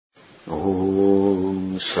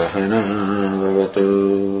ॐ सहना भवतु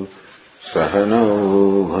सहनौ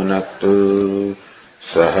भुनक्तु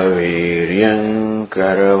सह वीर्यम्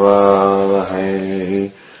करवावहै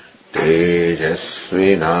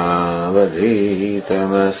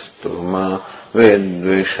तेजस्विनावधीतमस्तु मा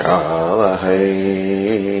विद्विषावहै।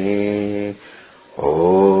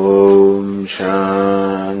 ॐ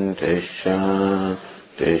शान्तिः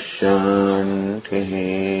शान्तिः शान्तिः।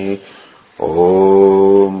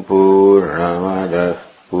 ॐ पूर्णमदः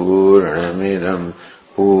पूर्णमिदम्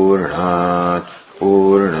पूर्णात्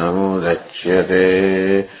पूर्णमुदच्यते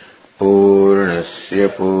पूर्णस्य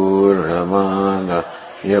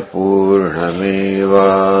पूर्णमादाय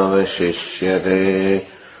पूर्णमेवावशिष्यते।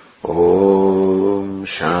 ॐ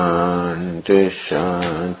शान्तिः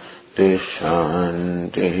शान्तिः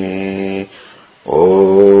शान्तिः। ॐ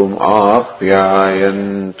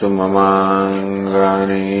आप्यायन्तु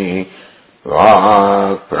ममाङ्गानि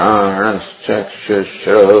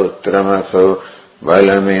वाक्प्राणश्चक्षुश्रोत्रमथो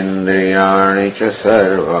बलमिन्द्रियाणि च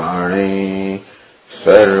सर्वाणि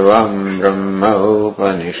सर्वम् ब्रह्म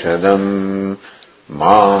उपनिषदम्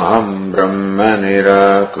माहम् ब्रह्म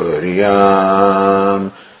निराकुर्याम्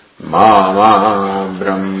मा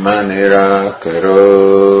ब्रह्म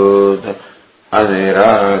निराकरोत्।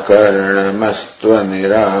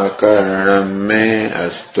 अनिराकरणमस्त्वनिराकरणम् मे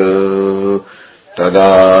अस्तु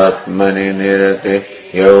तदात्मनि निरतिः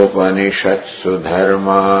यौपनिषत्सु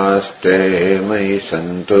धर्मास्ते मयि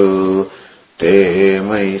सन्तु ते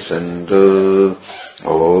मयि सन्तु।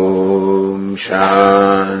 ॐ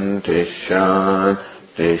शान्तिः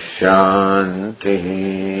शान्तिः शान्तिः।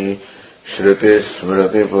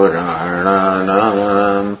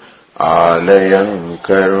 श्रुतिस्मृतिपुराणानाम् आलयम्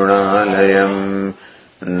करुणालयम्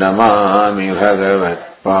नमामि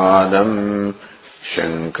भगवत्पादम्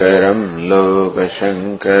शङ्करम्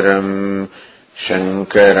लोकशङ्करम्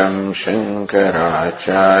शङ्करम्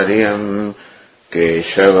शङ्कराचार्यम्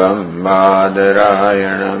केशवम्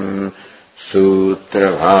बादरायणम्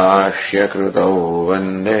सूत्रभाष्यकृतौ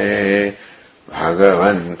वन्दे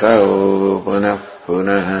भगवन्तौ पुनः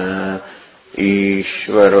पुनः।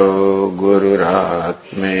 ईश्वरो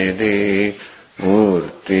गुरुरात्मेति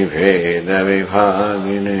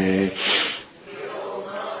मूर्तिभेदविभागिने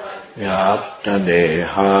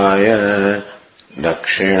व्याप्तदेहाय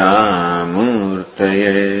दक्षिणामूर्तये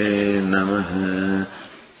नमः।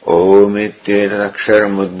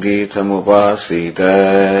 ओमित्येतदक्षरमुद्गीतमुपासीत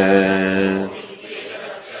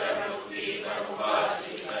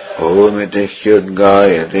ओमिति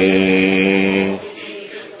ह्युद्गायते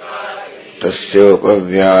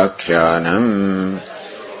तस्योपव्याख्यानम्।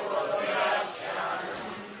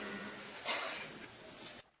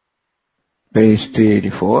 Page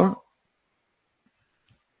 384.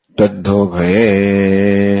 तद्धोभये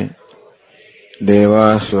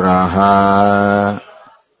देवासुराः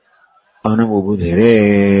अनुबुबुधिरे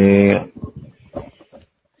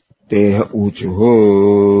तेह ऊचुः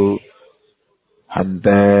हन्त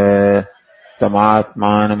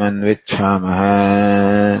तमात्मानमन्विच्छामः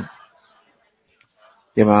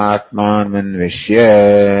यमात्मानमन्विष्य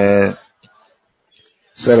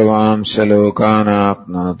सर्वांश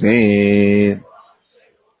लोकानाप्नोति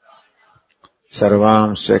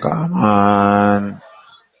सर्वांश कामान्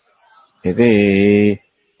इति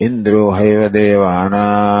इन्द्रो हैव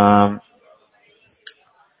देवानाम्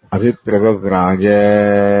अभिप्रव्राज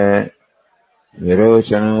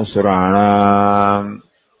विरोचनसुराणाम्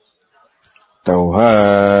तौह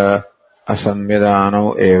असंविदानौ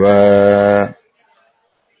एव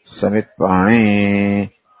समित्पाणि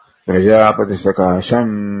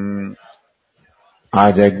प्रजापतिसकाशम्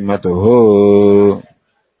आजग्मतुः।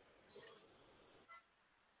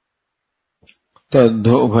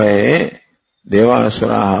 तद्धोभये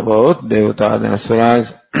देवासुराः बहुत देवता असुराज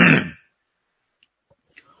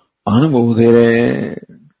अनुभूतिरे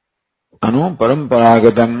अनु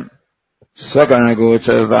परम्परागतम्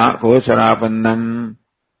स्वकर्णगोचरापन्नम्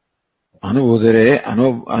अनुभूतिरे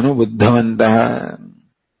अनुबुद्धवन्तः।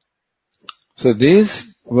 So these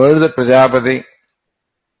words of Prajapati,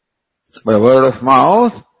 by word of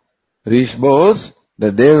mouth, reach both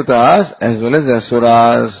the devatas as well as the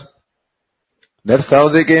asuras. That's how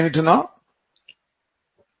they came to know.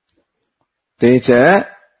 Techa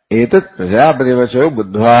etat Prajapati vacho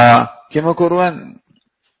buddhva kimakurvan.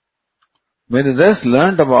 When they thus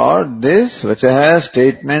learnt about this vachaha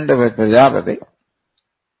statement of a Prajapati,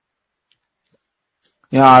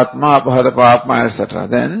 ya atma apahata papma etc.,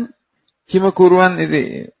 then kimakurvan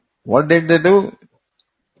iti. What did they do?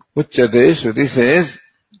 Uchyate Shruti says,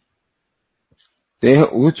 Teha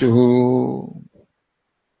uchuhu.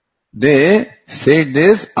 They said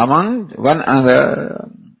this among one another.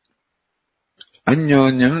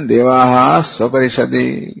 Anyonyam devaha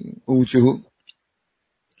swaparishadi uchuhu.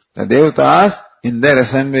 The devatas in their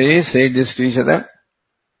assembly said this to each other.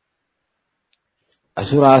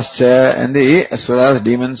 Asurascha, and the asuras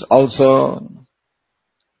demons also.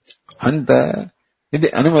 Anta iti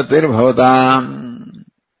anumatir bhavatam.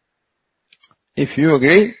 If you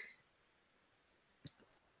agree,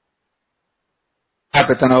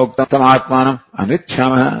 apatana uktam atmanam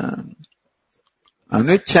anvichamaha.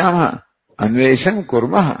 Anvichamaha. Anvesham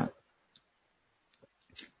kurmaha.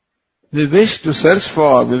 We wish to search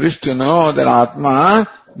for, we wish to know that Atma,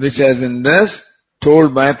 which has been thus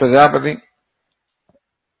told by Prajapati.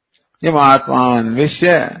 Yam Atma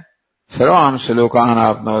anvishya sarvamsya lokan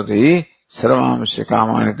apnavati sarvamsya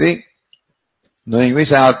kamaniti. Knowing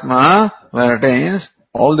which Atma one attains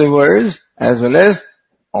all the worlds as well as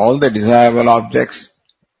all the desirable objects.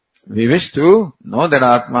 We wish to know that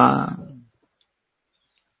Atma.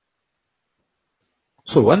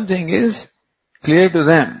 So one thing is clear to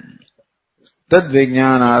them. Tad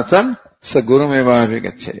vijnanartham sagurumeva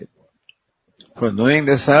vigachet. For knowing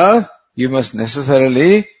the self, you must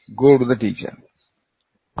necessarily go to the teacher.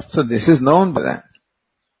 So this is known to them.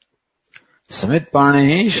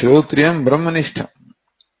 Samitpanehi shrotriyam brahmanishtam.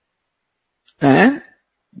 And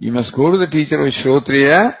you must go to the teacher who is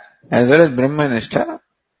Shrotriya as well as Brahmanishta,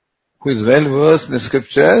 who is well versed in the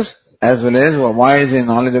scriptures as well as who are wise in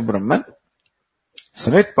knowledge of Brahman.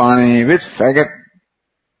 Samitpanehi, with faggot,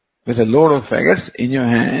 with a load of faggots in your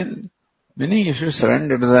hand, meaning you should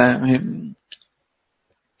surrender to him.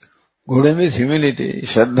 Go to him with humility.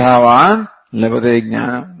 Shraddhavan labate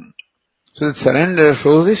jnanam. So the surrender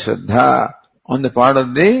shows the shraddha on the part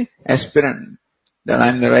of the aspirant, that I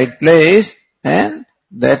am in the right place and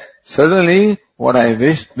that certainly what I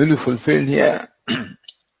wish will be fulfilled here.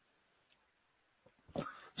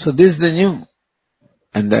 So this is the new.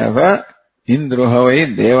 And therefore,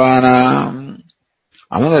 Indruhavai Devanam.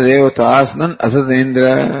 Among the devatas, none other than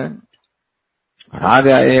Indra,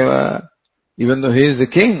 Raja Eva, even though he is the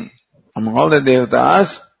king, among all the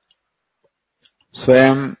devatas,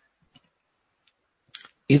 Swayam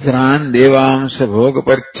Itran Devamsa Bhoga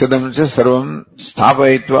Parchadamsa Sarvam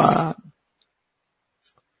Sthapaitva.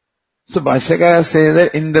 So Bhashyakara says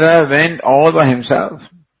that Indra went all by himself.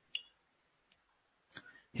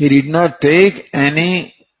 He did not take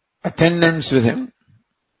any attendants with him.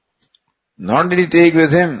 Nor did he take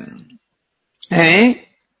with him any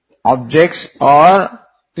objects or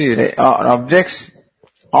objects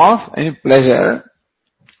of any pleasure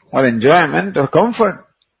or enjoyment or comfort.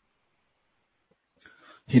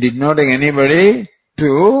 He did not take anybody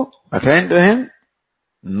to attend to him,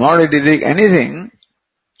 nor did he take anything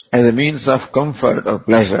as a means of comfort or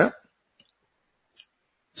pleasure.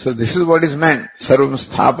 So this is what is meant. Sarvam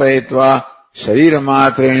sthapayitva Sharira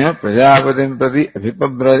matrena prajapatim prati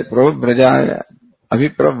avipravraja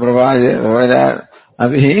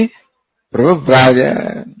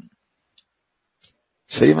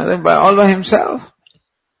Srimad by all by himself.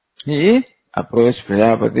 He approached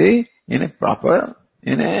Prajapati in a proper,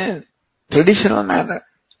 in a traditional manner.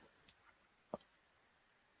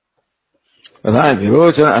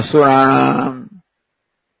 Virochana asuranam.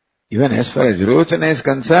 Even as far as Virochana is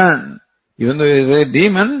concerned, even though he is a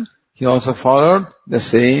demon, he also followed the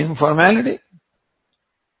same formality.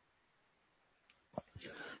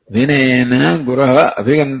 Vinayena guraha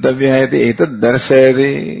abhigantavya etad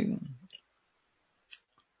darshayati.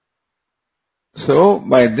 So,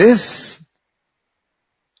 by this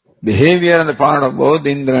behavior on the part of both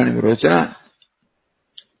Indra and Virochana,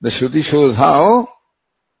 the Shruti shows how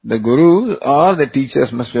the gurus or the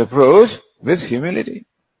teachers must be approached with humility.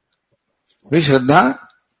 With Shraddha.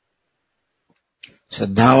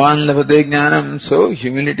 Shraddhavan labate jnanam. So,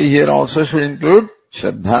 humility here also should include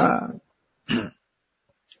Shraddha.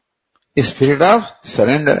 A spirit of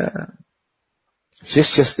surrender.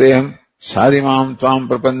 Shishyasteham sadimam tvam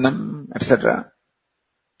prapannam, etc.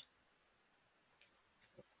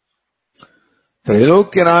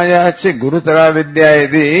 Trailokya raja che gurutara vidya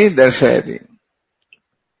iti darshayati.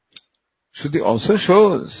 Shruti also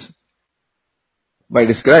shows, by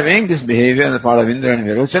describing this behavior on the part of Indra and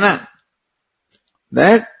Virochana,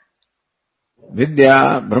 that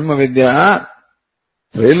Vidya, Brahma Vidya,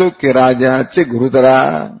 Trailokya Raja che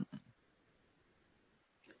Gurutara.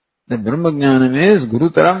 The Brahma Jnanam is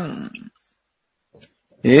Gurutaram,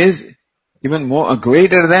 is even more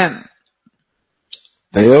greater than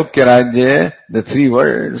Trailokya Raja, the three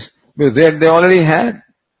worlds, because that they already had.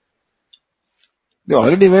 They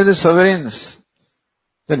already were the sovereigns.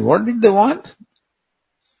 Then what did they want?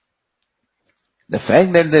 The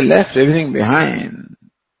fact that they left everything behind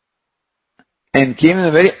and came in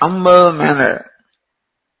a very humble manner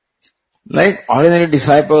like ordinary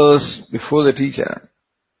disciples before the teacher.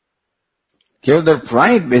 Gave their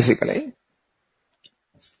pride basically.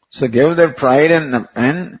 So gave their pride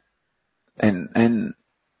and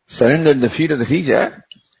surrendered the feet of the teacher.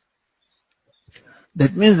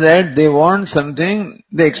 That means that they want something,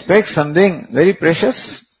 they expect something very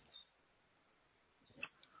precious.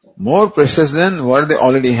 More precious than what they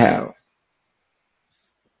already have.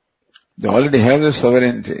 They already have the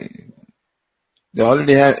sovereignty. They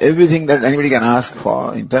already have everything that anybody can ask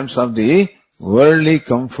for in terms of the worldly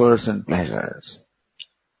comforts and pleasures.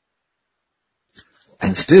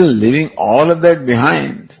 And still leaving all of that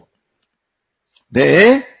behind,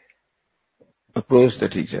 they approach the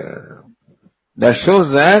teacher. That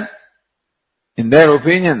shows that, in their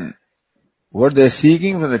opinion, what they are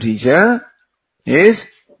seeking from the teacher is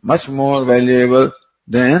much more valuable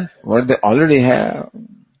than what they already have.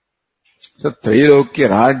 So, Trailokya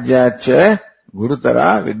Rajyacha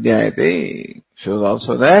Gurutara Vidyayate shows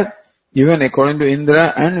also that even according to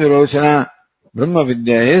Indra and Virochana, Brahma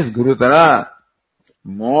Vidya is Gurutara,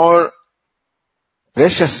 more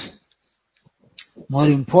precious, more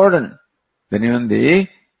important than even the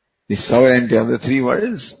sovereignty of the three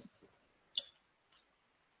worlds.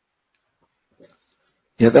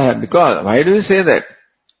 Yataha, because, why do you say that?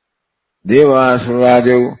 Deva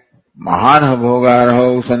Surajau Mahanha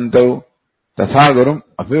Bhogarahau Santau Tatha Gurum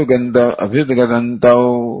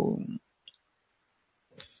Abhyugatantau.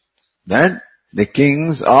 That the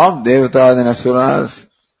kings of Devatas and Asuras,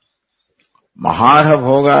 Mahanha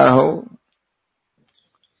Bhogarahau,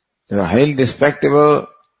 they are highly respectable,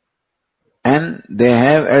 and they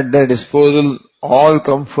have at their disposal all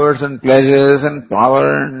comforts and pleasures and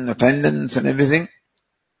power and attendance and everything.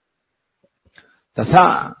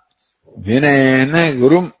 Tatha Vinayana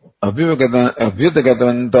Gurum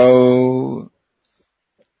Abhyugatavantau.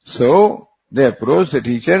 So they approach the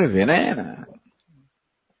teacher Vinayana.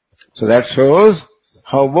 So that shows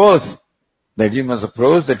how both that you must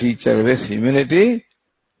approach the teacher with humility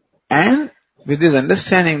and with this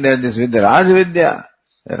understanding that this with the Rajavidya,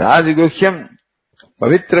 Rajguhyam,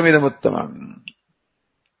 Pavitramidamuttamam.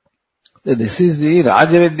 This is the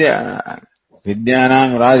Rajavidya,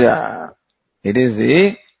 Vidyanam Raja. It is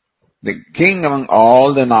the king among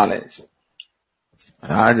all the knowledge.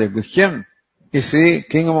 Rajaguhyam is the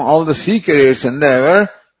king among all the secrets, and therefore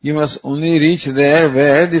you must only reach there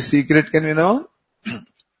where the secret can be known.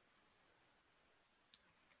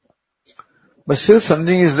 But still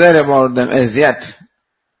something is there about them as yet.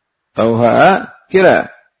 Tauha kila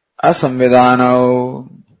asamvedano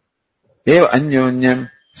eva anyonyam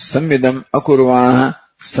samvidam akurvaha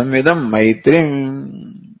samvidam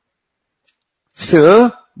maitrim.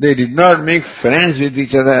 Still, they did not make friends with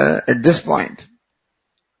each other at this point.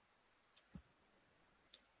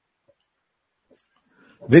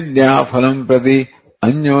 Vidya phalam prati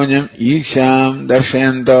anyonyam isham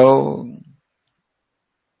darshayanto.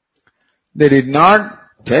 They did not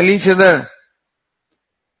tell each other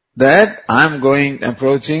that I am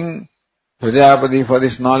approaching Prajapati for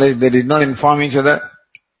this knowledge. They did not inform each other.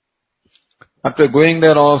 After going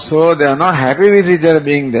there also, they are not happy with each other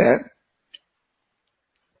being there.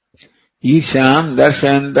 Isham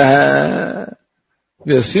darshayantaha.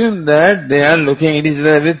 We assume that they are looking at each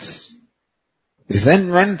other with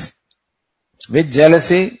resentment, with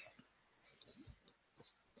jealousy.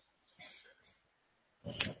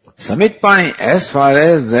 Samitpani, as far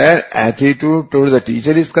as their attitude toward the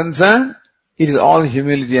teacher is concerned, it is all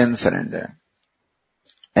humility and surrender.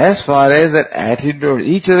 As far as their attitude toward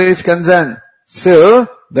each other is concerned, still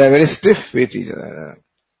they are very stiff with each other.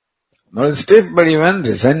 Not stiff, but even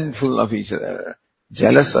resentful of each other,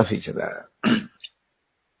 jealous of each other.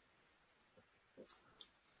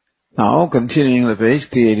 Now, continuing the page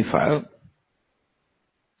 385.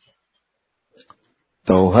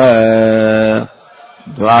 Tauha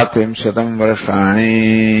Dvatrimshatam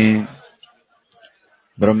Varashani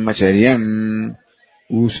Brahmacharyam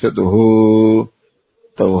Usatuhu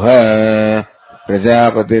Tauha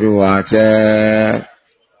Prajapatiruvacha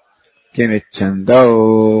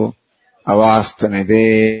Kimicchandau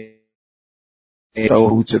Avastamide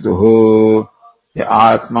Tauhuchatuhu Ya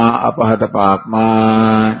Atma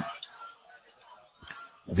Apahatapatma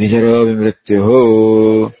Vijaro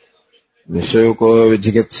Vimrityuhu Vishoko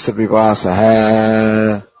Vijigitsa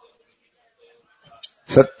Pipasaha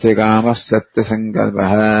Satyakamas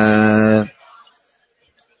Satyasankalpaha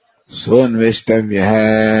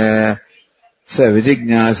Sonvishtavyah Sa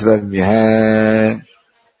Vijignasavyah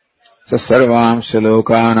Sa Sarvamsha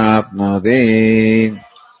Lokanapnoti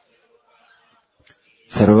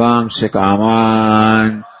Sarvamsha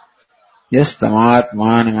Kaman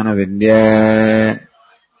Yastamatmanamanavidya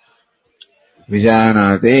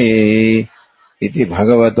vijanati iti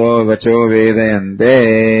bhagavato vacho vedayante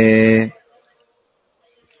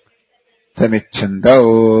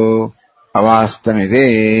tamicchantau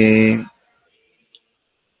avastamiti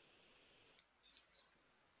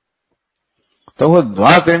तव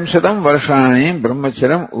द्वात्रिंशतं वर्षाणि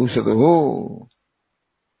ब्रह्मचर्यम् ऊषतुः.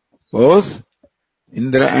 Both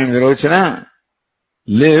Indra and Virochana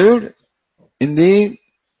lived in the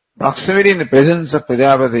proximity, in the presence of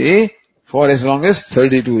Prajapati for as long as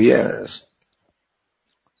 32 years.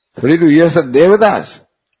 32 years of Devatas.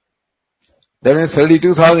 That means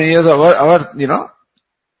 32,000 years of our.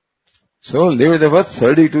 So lived about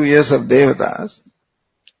 32 years of Devatas.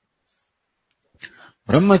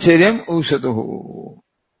 Brahmacharyam ushatuhu.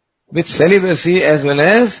 With celibacy as well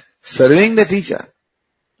as serving the teacher.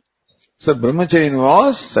 So Brahmacharya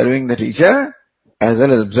involves serving the teacher as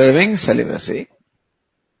well as observing celibacy.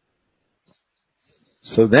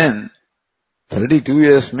 So then, 32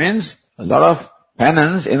 years means a lot of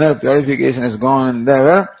penance, inner purification has gone in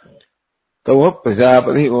there. Tava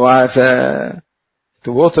Prajapati uvacha.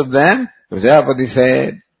 To both of them, Prajapati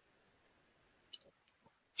said,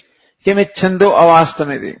 Kimichando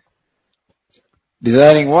avastamiti.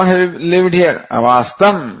 Desiring what have lived here?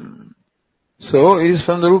 Avastam. So it is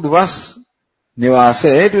from the root vas.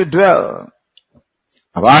 Nivase, to dwell.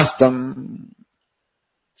 Avastam.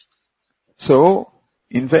 So,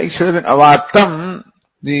 in fact, it should have been avatam.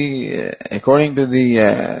 According to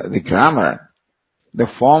the grammar, the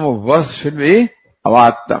form of vas should be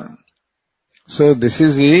avatam. So this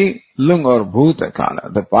is the lung or bhuta kala,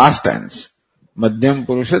 the past tense. Madhyam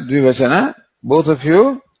purusha dvivachana, both of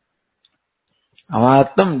you.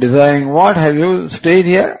 Avatam, desiring what? Have you stayed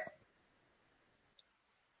here?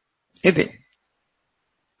 Iti.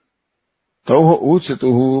 Tauha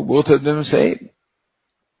uchatuhu, both of them say.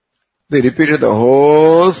 They repeated the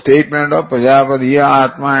whole statement of Prajapatiya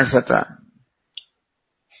Atma, etc.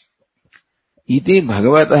 Iti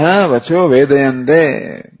bhagavataha vacho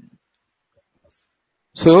vedayante.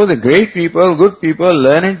 So the great people, good people,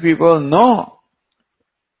 learned people know.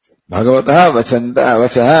 Bhagavataha vachanta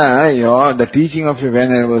vachaha, the teaching of your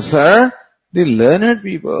venerable sir, the learned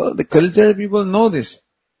people, the cultured people know this.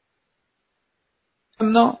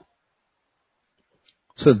 No.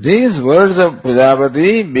 So these words of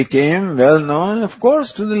Prajapati became well known, of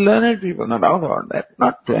course, to the learned people, no doubt about that,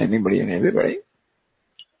 not to anybody and everybody.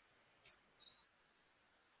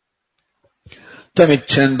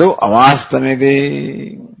 Tamichandu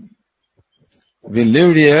avastamiti. We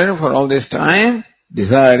lived here for all this time,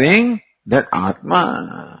 desiring that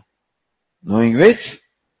Atma, knowing which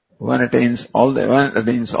one attains all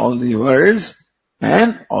the worlds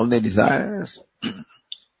and all the desires.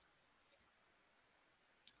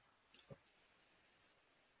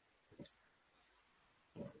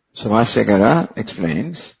 So Bhashyakara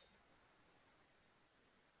explains,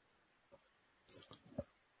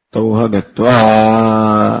 Tauha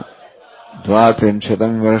gatva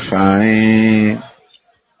dvatrimshatam varshani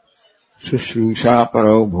Shushrusha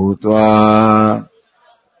parau bhutva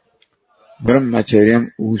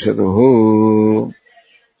brahmacharyam ushatuhu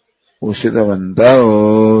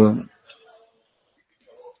ushitavantau.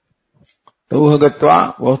 Tauha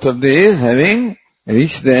gatva, both of these having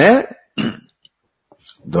reached there,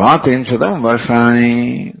 dvatrimshatam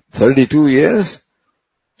varshani, 32 years,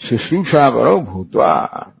 Shushrusha parau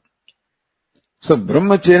bhutva. So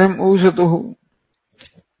brahmacharyam ushatuhu,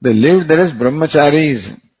 they lived there as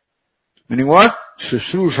brahmacharis. Meaning what?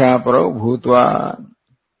 Shushrusha parau bhutva.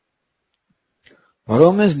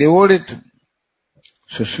 Parau means devoted.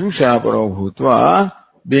 Shushrusha parau bhutva,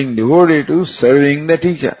 being devoted to serving the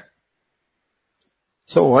teacher.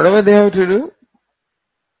 So whatever they have to do,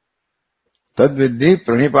 tad viddhi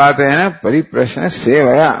pranipatena pariprashna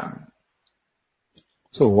sevaya.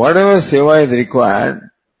 So whatever seva is required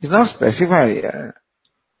is not specified here.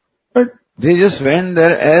 But they just went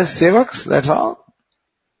there as sevaks, that's all.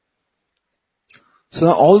 So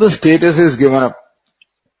all the status is given up.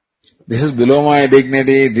 This is below my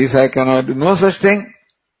dignity, this I cannot do. No such thing.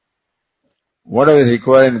 Whatever is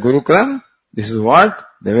required in Gurukulam, this is what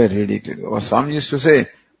they were ready to do. Or some used to say,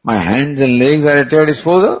 my hands and legs are at your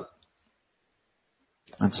disposal.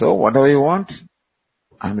 And so whatever you want,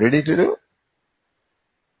 I'm ready to do.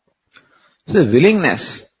 So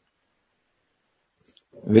willingness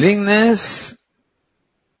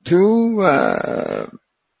to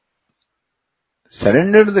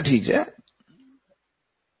surrender to the teacher,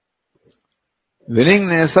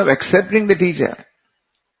 willingness of accepting the teacher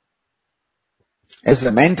as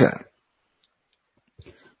a mentor.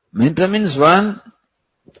 Mentor means one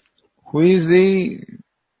who is the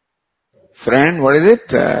friend,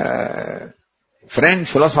 friend,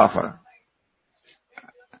 philosopher.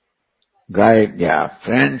 Guide,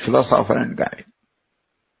 friend, philosopher and guide.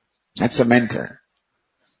 That's a mentor.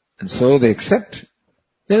 And so they accept,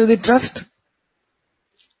 they trust.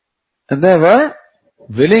 And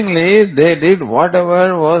willingly they did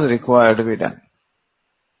whatever was required to be done.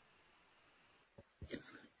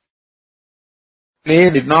 They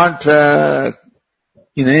did not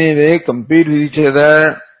in any way compete with each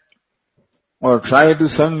other or try to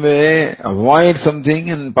some way avoid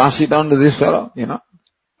something and pass it on to this fellow,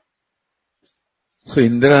 So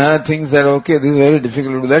Indra thinks that, okay, this is very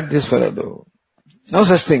difficult to do, let this fellow do. No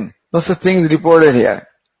such thing. No such thing is reported here.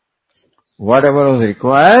 Whatever was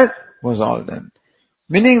required was all done.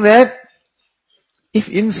 Meaning that if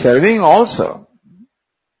in serving also,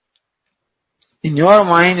 in your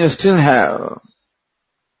mind you still have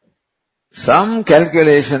some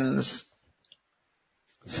calculations,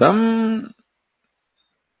 some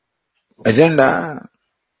agenda,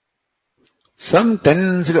 some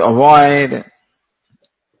tendency to avoid,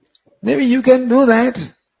 maybe you can do that.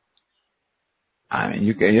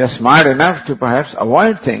 You're smart enough to perhaps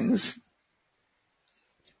avoid things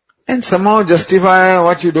and somehow justify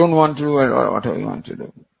what you don't want to do or whatever you want to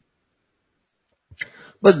do.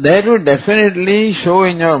 But that would definitely show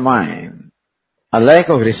in your mind a lack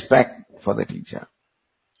of respect for the teacher,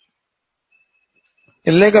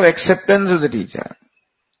 a lack of acceptance of the teacher,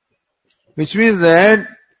 which means that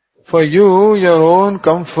for you, your own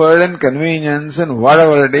comfort and convenience and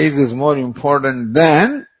whatever it is more important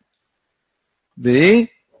than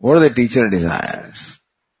what the teacher desires.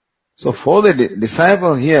 So for the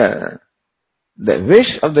disciple here, the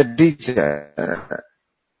wish of the teacher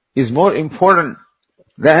is more important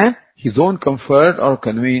than his own comfort or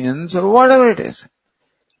convenience or whatever it is.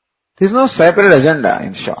 There is no separate agenda,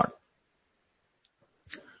 in short.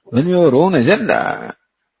 When we have our own agenda,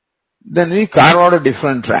 then we carve out a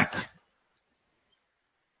different track.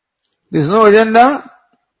 There is no agenda,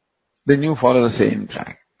 then you follow the same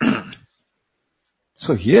track.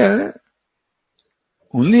 So here,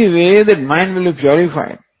 only way that mind will be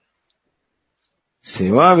purified.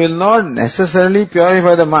 Seva will not necessarily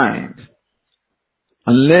purify the mind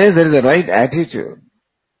unless there is a right attitude.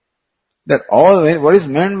 That what is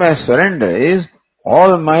meant by surrender is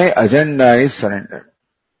all my agenda is surrendered.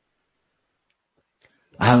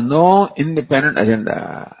 I have no independent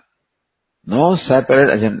agenda, no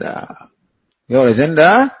separate agenda. Your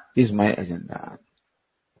agenda is my agenda.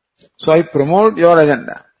 So I promote your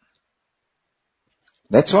agenda.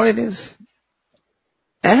 That's what it is.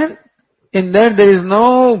 And in that there is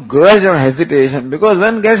no grudge or hesitation because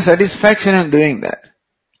one gets satisfaction in doing that.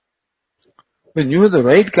 When you have the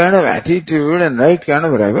right kind of attitude and right kind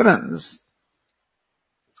of reverence,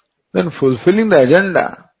 then fulfilling the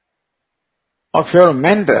agenda of your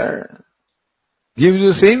mentor gives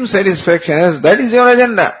you same satisfaction as that is your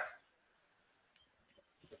agenda.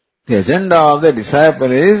 The agenda of the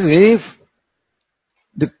disciple is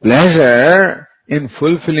the pleasure in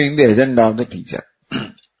fulfilling the agenda of the teacher.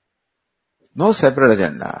 No separate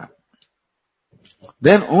agenda.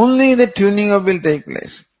 Then only the tuning up will take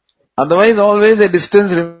place. Otherwise always the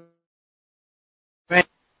distance remains.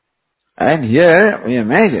 And here we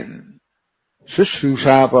imagine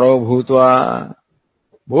Shushusha Paro Bhutva,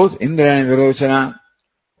 both Indra and Virochana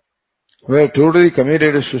were totally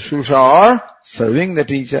committed to Shushusha or serving the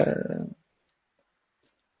teacher.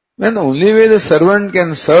 Then the only way the servant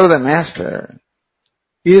can serve the master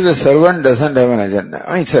is the servant doesn't have an agenda.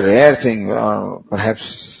 It's a rare thing or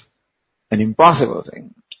perhaps an impossible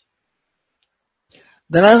thing.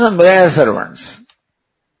 There are some rare servants.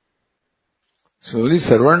 Slowly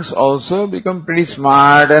servants also become pretty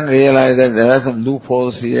smart and realize that there are some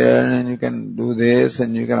loopholes here and you can do this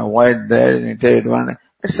and you can avoid that and you take one.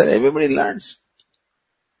 Etc. Everybody learns.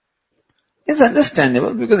 It's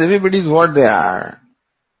understandable because everybody is what they are.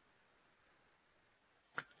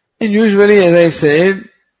 And usually, as I said,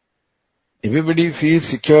 everybody feels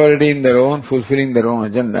security in their own, fulfilling their own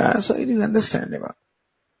agenda, so it is understandable.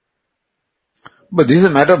 But this is a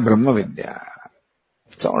matter of Brahma Vidya.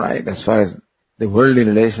 It's alright as far as the worldly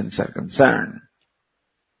relations are concerned.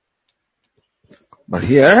 But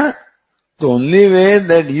here, the only way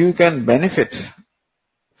that you can benefit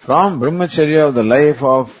from brahmacharya of the life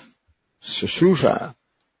of Shushusha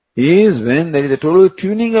is when there is a total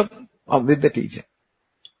tuning up with the teacher.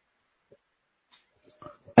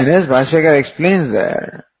 And as Bhashyakara explains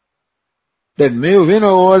there, that may win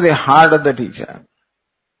over the heart of the teacher.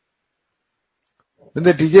 When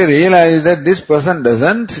the teacher realizes that this person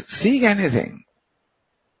doesn't seek anything,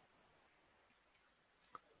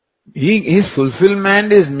 his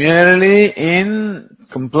fulfillment is merely in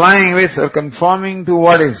complying with or conforming to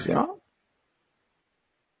what is,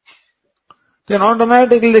 then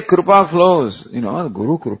automatically the Kripa flows, the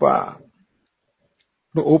Guru Kripa.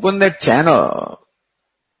 To open that channel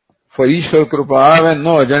for Ishvara Kripa when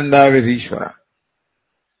no agenda with Ishvara.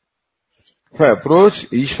 If I approach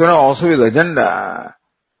Ishvara also with agenda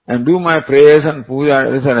and do my prayers and puja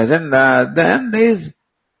with an agenda, then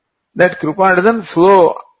that Kripa doesn't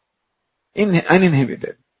flow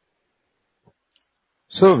uninhibited.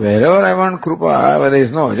 So wherever I want Kripa, where there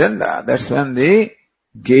is no agenda, that's when the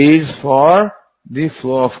gates for the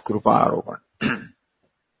flow of Kripa are open.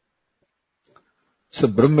 So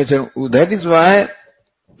Brahmacharya, that is why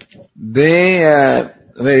they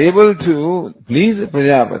were able to please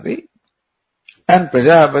Prajapati, and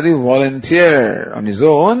Prajapati volunteered on his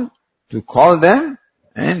own to call them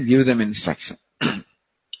and give them instruction.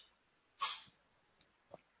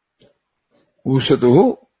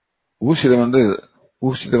 Ushatuhu,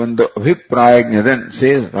 Ushitavanto Abhiprayagnadan,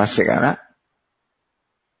 says Bhashyakara.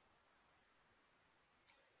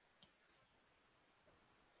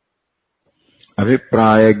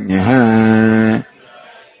 Abhiprayagnyah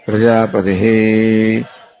Prajapatihi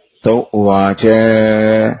Tau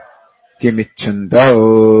Uvacha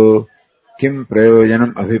Kimichchantau Kim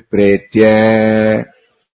Prayojanam Abhipretya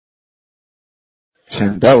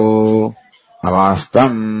Chantau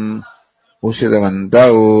Avastam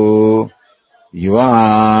Ushitavantau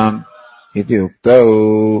Yuvam Iti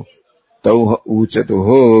Uktau Tau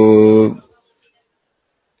Uchatuhu.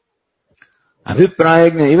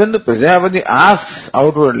 Abhiprayagna, even the Prajapati asks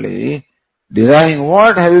outwardly, desiring,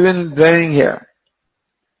 what have you been doing here?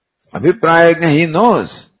 Abhiprayagna, he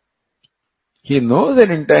knows. He knows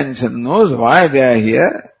their intention, knows why they are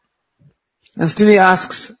here, and still he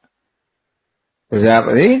asks,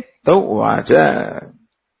 Prajapati, Tau Uvacha.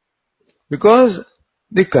 Because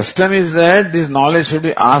the custom is that this knowledge should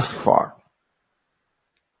be asked for.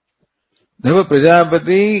 Therefore,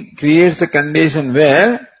 Prajapati creates the condition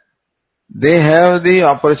where they have the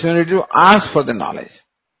opportunity to ask for the knowledge.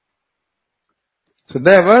 So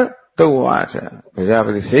therefore, Tauvacha,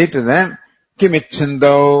 Prajapati said to them, Kim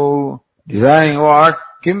ichchantau, desiring what?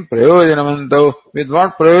 Kim prayojanamantau, with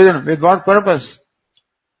what prayojanam, with what purpose?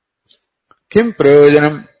 Kim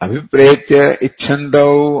prayojanam abhipretya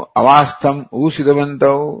ichchantau avastam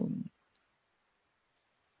usidavantau.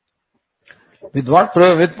 With what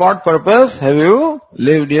purpose have you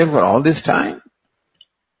lived here for all this time?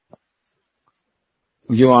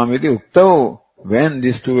 Yuvamiti uktau, when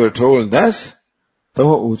these two were told thus, tava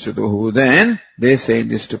uchatuhu, then they said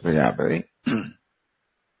this to Prajapati.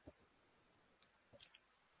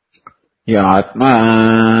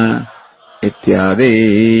 Yatma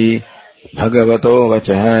ityadi bhagavato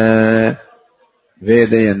vachah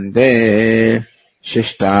vedayante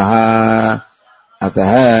shishtaha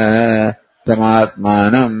atah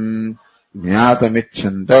tamatmanam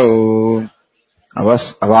jnatamichchantau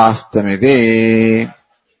avastamiti.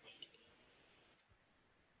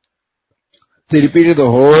 They repeated the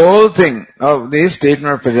whole thing of this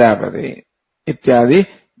statement of Prajapati. Ityadi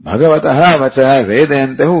bhagavataha vacha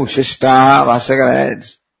vedayantahu shishtaha. Bhashyakara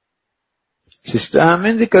adds. Shishtaha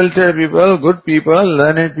means the cultured people, good people,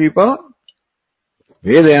 learned people.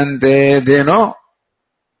 Vedayante, they know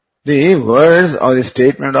the words or the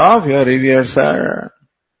statement of your revered sir.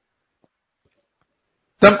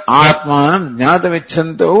 Tam atmanam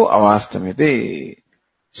jnatamichchantahu avastamiti.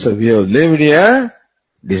 So we have lived here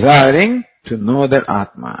desiring to know that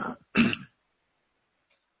Atma.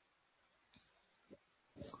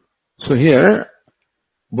 So here,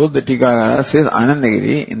 Buddha Tikakara says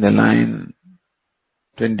Anandagiri in the line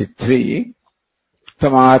 23,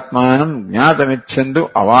 Tamatmanam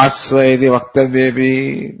jnatamichchantu avasva iti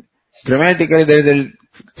vaktavyepi. Grammatically there is a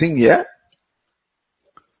thing here.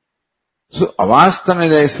 So avastam,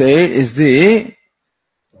 as I said, is the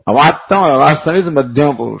avattam or avastam is the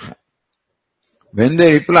madhyama purusha. When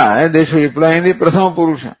they reply, they should reply in the prathama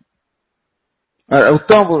purusha or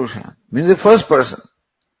uttama purusha, means the first person.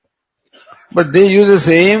 But they use the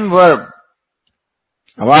same verb,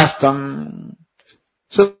 avastam.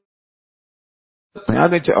 So,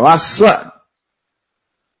 avasva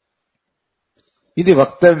iti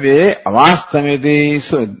vaktavye avastamiti.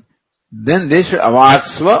 So, then they should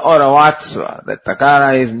avatsva or avatsva. The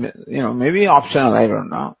takara is, maybe optional, I don't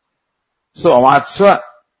know. So, avatsva.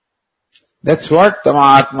 That's what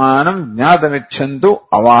tamatmanam jnatamichchantu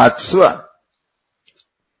avatsva.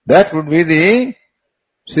 That would be the,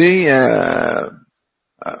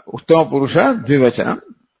 uttama purusha dvivachanam.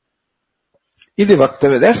 Iti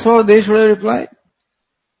vaktavya. That's how they should have replied.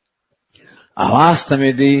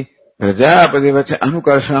 Avastamiti prajapati vacha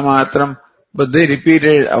anukarshana matram but they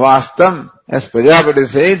repeated avastam, as Prajapati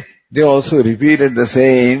said, they also repeated the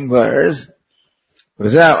same verse.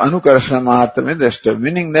 Praja anukarshana mahatame drashta,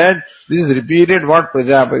 meaning that this is repeated what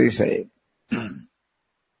Prajapati said.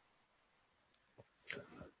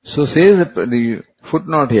 So says the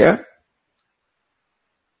footnote here,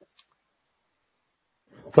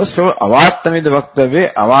 first of all, avattamid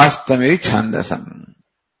vaktavye avastamiri chandasam.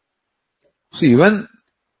 So even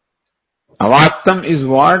avattam is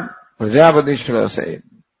what Prajapati should have said.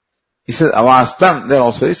 He says avastam, there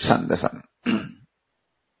also is chandasam.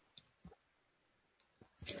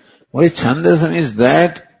 What is chandasam is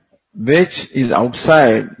that which is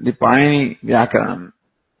outside the Panini Vyakaranam,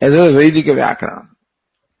 as well as Vedic Vyakaranam.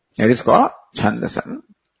 That is called chandasam.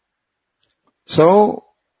 So,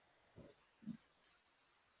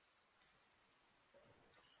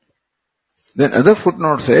 then other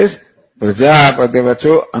footnote says, Prajapati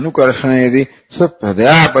vacho anukarshana. So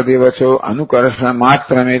Prajapati vacho anukarshana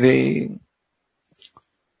matramedi.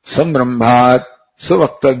 Sambrambhat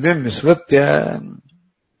suvaktavyam vismritya.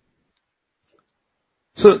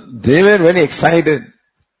 So they were very excited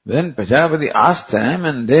when Prajapati asked them,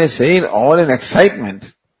 and they said all in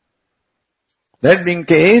excitement. That being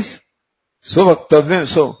case, suvaktavyam,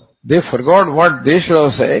 so they forgot what they should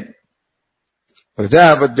have said.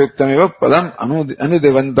 Prajapatyuktamiva padam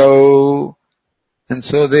anudevanto. And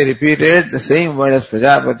so they repeated the same word as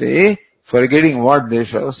Prajapati, forgetting what they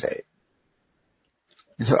should have said.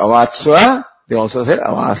 So avatsva, they also said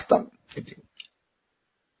avastam.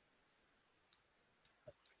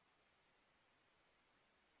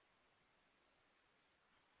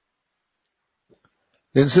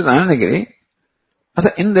 Then says Anandagiri, Atha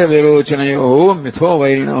inda virochanayo mitho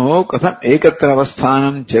vairinaho katham ekatra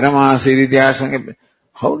avasthanam chiramasiridyasanga.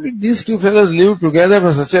 How did these two fellows live together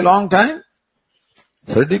for such a long time?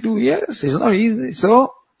 32 years. It's not easy.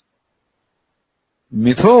 So,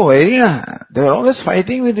 mitho vairina, they were always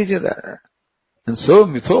fighting with each other. And so,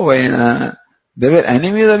 mitho vairina, they were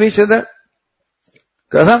enemies of each other.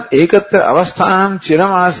 Katham ekatra avasthanam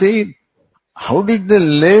chiramasid. How did they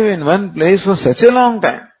live in one place for such a long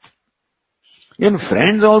time? Even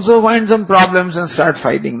friends also find some problems and start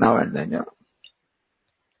fighting now and then, you know.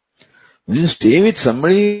 When you stay with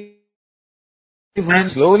somebody, you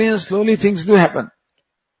find slowly and slowly things do happen.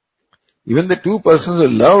 Even the two persons who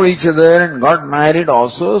loved each other and got married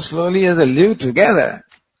also slowly as they live together.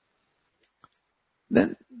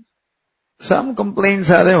 Then some complaints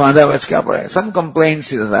are there, some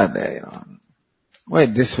complaints are there, you know. Why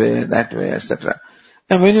this way, that way, etc.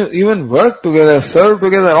 And when you even work together, serve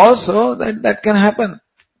together also, that can happen.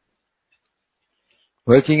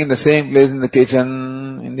 Working in the same place, in the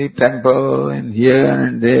kitchen, in the temple, and here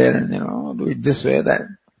and there, and you know, do it this way, that.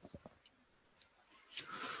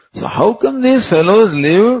 So how come these fellows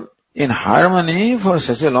live in harmony for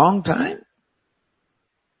such a long time?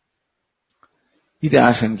 Iti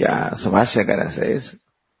ashankya, Subhashyakara says,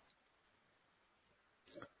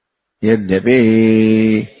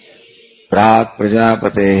 Yadyapi Prak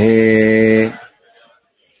Prajapatehe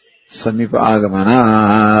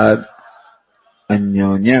Samipaagamanat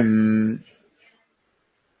Anyonyam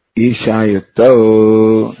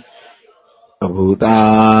Ishayuktau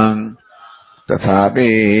Abhutam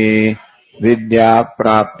Tathapi Vidya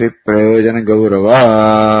Prapti Prayojana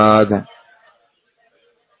Gauravad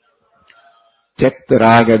Tyakta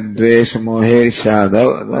Raga Dvesha Moher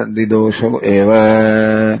Didosho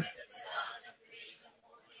Eva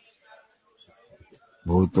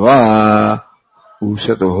Bhutva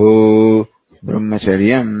Usatoho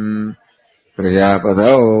Brahmacharyam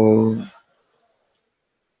Prajapatao.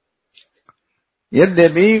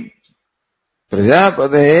 Yadyapi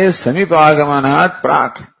Prajapate Samipagamanat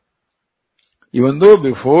Prak. Even though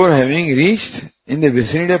before having reached in the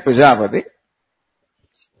vicinity of Prajapati,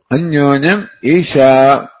 Anyonyam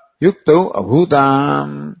Isha Yuktau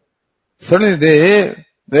Abhutam. Suddenly they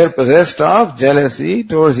were possessed of jealousy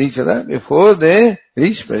towards each other before they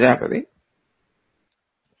reached Prajapati.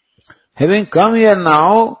 Having come here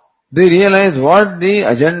now, they realize what the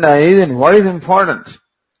agenda is and what is important.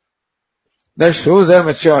 That shows their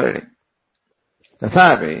maturity.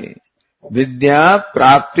 Tathapi Vidya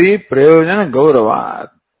Prapti Prayojana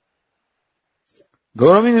Gauravad.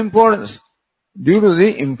 Gaurav means importance. Due to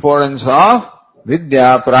the importance of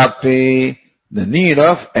Vidya Prapti, the need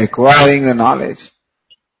of acquiring the knowledge.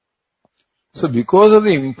 So because of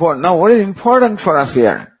the important, now what is important for us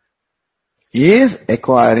here is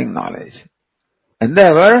acquiring knowledge. And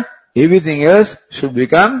therefore, everything else should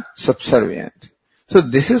become subservient. So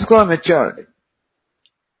this is called maturity.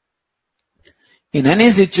 In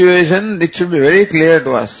any situation, it should be very clear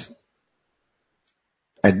to us.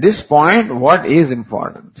 at this point, what is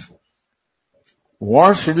important?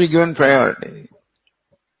 What should be given priority?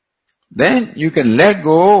 Then you can let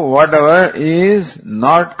go whatever is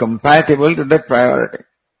not compatible to that priority.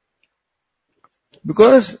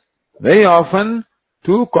 Because very often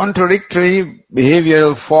two contradictory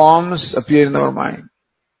behavioral forms appear in our mind.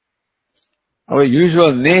 Our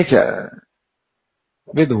usual nature,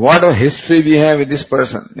 with whatever history we have with this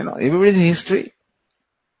person, everybody's history.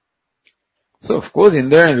 So of course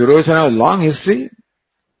Indra and Virochana have a long history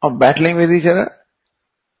of battling with each other.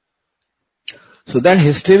 So that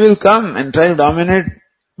history will come and try to dominate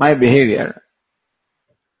my behavior.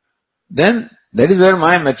 Then that is where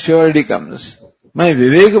my maturity comes. My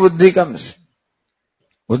viveka buddhi comes.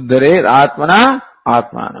 Uddharet atmana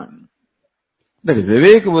atmanam. That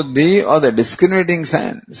viveka buddhi or the discriminating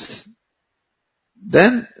sense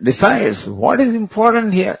then decides what is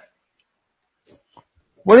important here.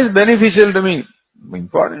 What is beneficial to me?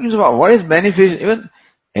 Important is what is beneficial.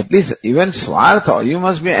 Even swartha, you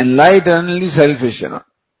must be enlightenedly selfish,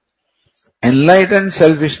 Enlightened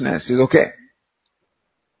selfishness is okay.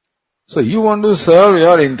 So you want to serve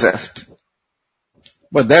your interest.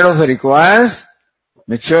 But that also requires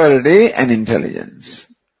maturity and intelligence.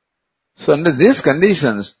 So under these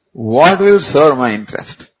conditions, what will serve my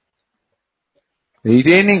interest?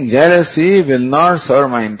 Retaining jealousy will not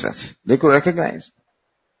serve my interest. They could recognize.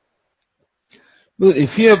 Because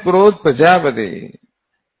if you approach Prajapati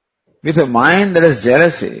with a mind that has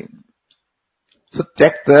jealousy, so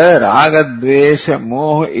tyakta raga dvesha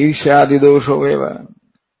moha irsha didosho eva.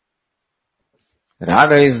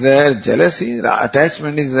 Raga is there, jealousy,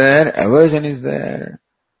 attachment is there, aversion is there.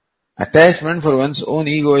 Attachment for one's own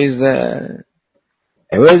ego is there.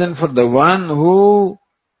 Aversion for the one who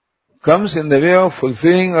comes in the way of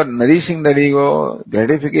fulfilling or nourishing that ego,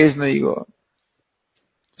 gratification of ego.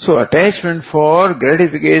 So attachment for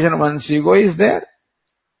gratification of one's ego is there.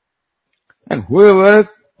 And whoever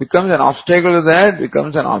becomes an obstacle to that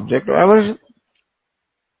becomes an object of aversion.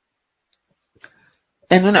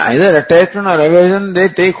 And when either attachment or aversion, they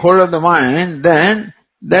take hold of the mind, then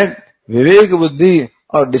that viveka buddhi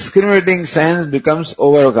or discriminating sense becomes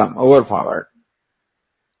overpowered,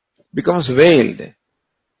 becomes veiled.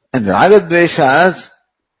 And raga or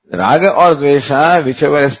dvesha,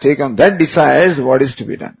 whichever has taken, that decides what is to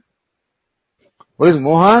be done. What is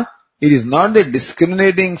moha? It is not the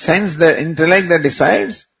discriminating sense, the intellect that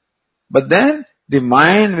decides, but then the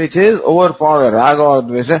mind which is overpowered, raga or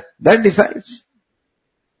dvesha, that decides.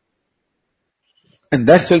 And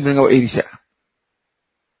that will bring about irsha.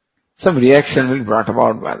 Some reaction will be brought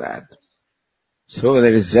about by that. So whether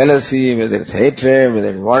it is jealousy, whether it's hatred, whether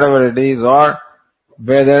it's whatever it is, or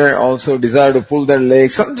whether also desire to pull their leg,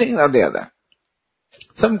 something or the other.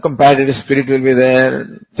 Some competitive spirit will be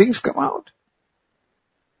there, things come out.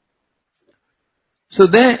 So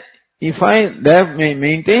then, if I may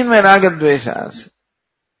maintain my raga dveshas,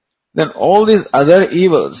 then all these other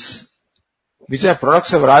evils, which are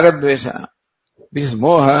products of raga dvesha, which is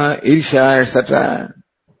moha, irsha, etc.,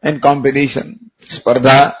 and competition,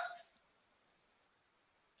 spardha,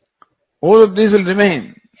 all of these will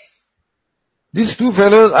remain. These two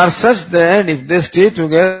fellows are such that if they stay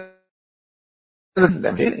together,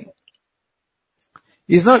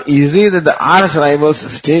 it's not easy that the arch rivals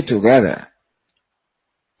stay together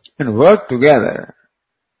and work together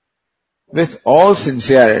with all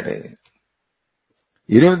sincerity.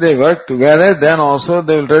 Even if they work together, then also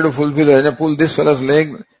they will try to pull this fellow's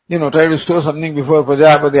leg, try to store something before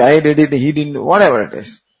Prajapati, I did it, he didn't, whatever it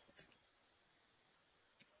is.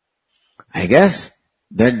 I guess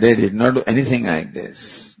that they did not do anything like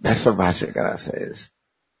this. That's what Bhashyakara says.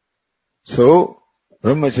 So,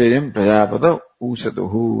 Brahmacharyam Prajapata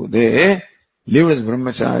Usatuhu. They lived as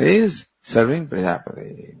brahmacharis serving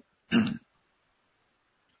Prajapati.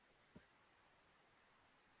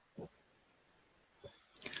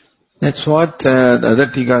 That's what the other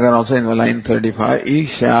Tikakar also in line 35.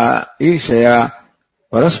 Irshaya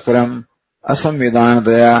Parasparam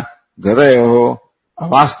Asamvidanataya Gadayoho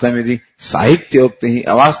Avastamiti Sahityokti.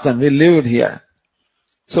 Avastam, we lived here.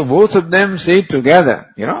 So both of them say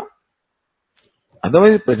together,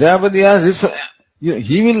 Otherwise Prajapati asks this,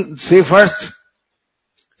 he will say first.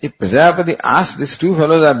 If Prajapati asks, these two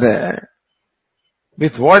fellows are there,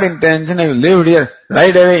 with what intention I will live here,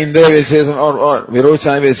 right away Indra will say something, or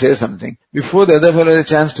Virochana will say something, before the other fellow has a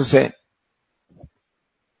chance to say.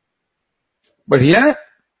 But here,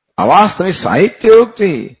 Avastami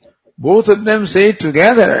Sahityokti, both of them say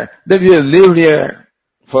together that we have lived here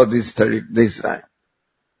for this time.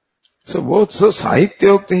 So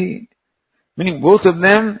Sahityokti, meaning both of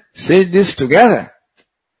them say this together.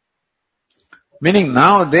 Meaning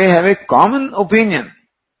now they have a common opinion,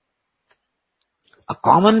 a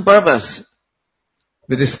common purpose.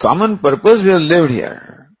 With this common purpose we have lived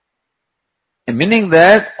here. And meaning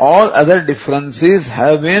that all other differences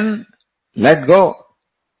have been let go.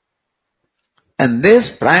 And this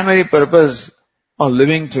primary purpose of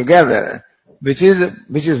living together, which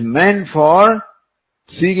is meant for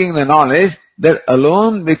seeking the knowledge, that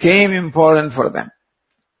alone became important for them.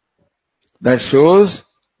 That shows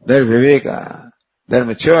their viveka, their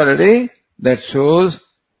maturity, that shows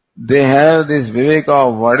they have this viveka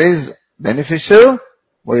of what is beneficial,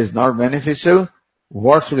 what is not beneficial,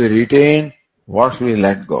 what should be retained, what should be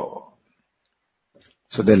let go.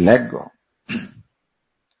 So they let go.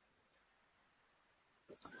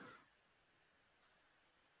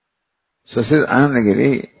 So says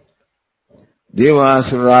Anandagiri,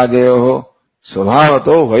 Devasurajayoho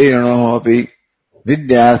svabhavato vairanoho api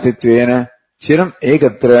vidyarthitvena chiram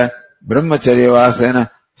ekatra brahmacharyavasena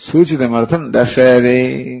suchitamartham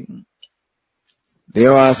darshayate.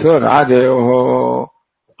 Devasura Rajayoho,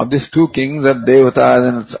 of these two kings of Devatas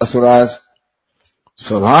and Asuras,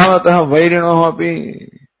 svabhavatah vairanoho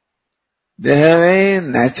api, they have a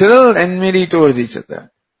natural enmity towards each other.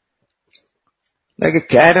 Like a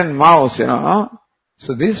cat and mouse,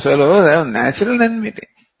 So these fellows have natural enmity.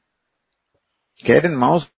 Cat and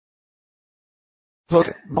mouse,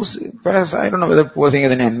 perhaps I don't know whether poor thing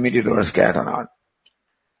has an enmity towards cat or not.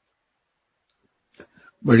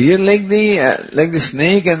 But here like the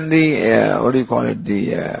snake and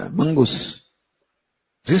the mongoose.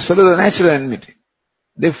 These fellows have natural enmity.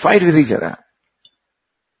 They fight with each other.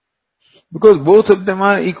 Because both of them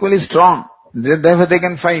are equally strong. Therefore they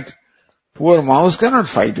can fight. Poor mouse cannot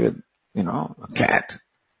fight with, a cat.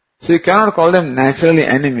 So you cannot call them naturally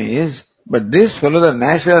enemies, but these fellows are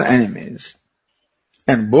natural enemies.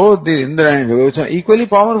 And both the Indra and Bhagavat are equally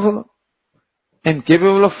powerful and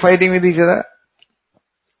capable of fighting with each other.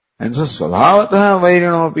 And so, svabhavataha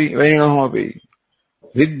vairinohopi,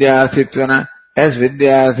 vidyarthitvana, as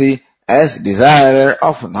vidyarthi, as desirer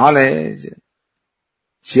of knowledge.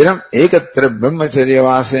 Chiram ekatra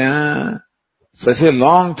brahmacharyavasena, such a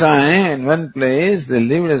long time in one place, they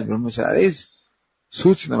lived as brahmacharis.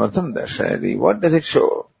 Suchnamartham darshayati. What does it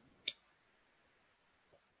show?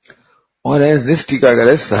 Or as this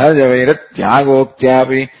Tikakara, sahajavairat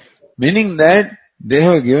tyagoktyaapi, meaning that they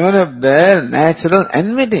have given up their natural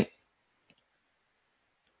enmity.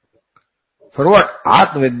 For what?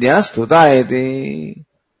 Atmavidya stutayati.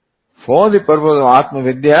 For the purpose of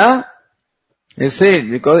Atmavidya, is said,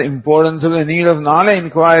 because importance of the need of knowledge,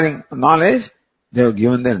 inquiring knowledge, they have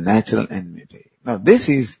given their natural enmity. Now this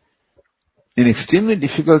is an extremely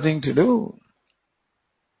difficult thing to do.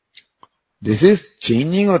 This is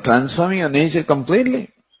changing or transforming your nature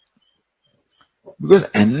completely. Because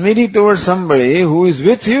enmity towards somebody who is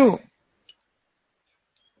with you,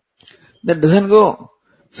 that doesn't go.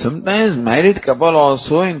 Sometimes married couple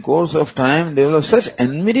also in course of time develop such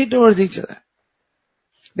enmity towards each other.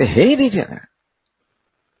 They hate each other.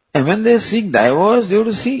 And when they seek divorce, they have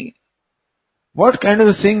to see what kind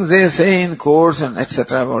of things they say in courts and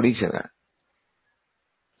etc. about each other.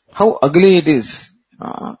 How ugly it is.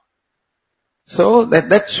 So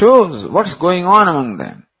that shows what's going on among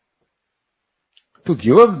them. To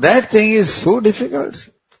give up that thing is so difficult.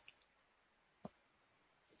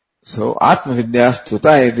 So Atmavidya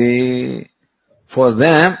stutayati, for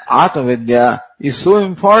them Atmavidya is so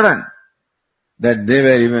important that they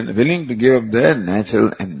were even willing to give up their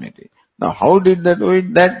natural enmity. Now how did they do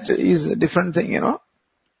it? That is a different thing,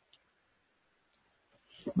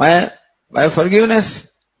 By forgiveness.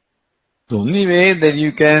 The only way that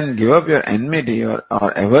you can give up your enmity or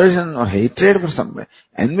aversion or hatred for somebody,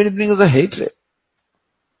 enmity brings the hatred.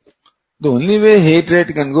 The only way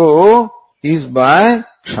hatred can go is by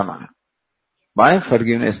kshama, by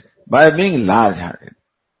forgiveness, by being large-hearted.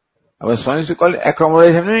 Our Swami used to call it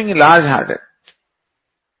accommodation, being large-hearted.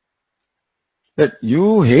 That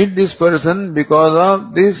you hate this person because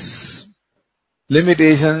of this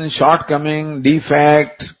limitation, shortcoming,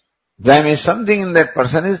 defect, blemish, something in that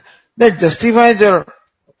person is that justifies your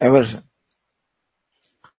aversion.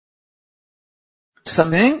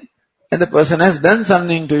 Something, and the person has done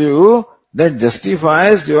something to you that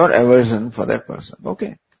justifies your aversion for that person.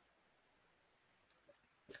 Okay.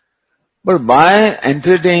 But by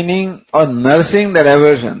entertaining or nursing that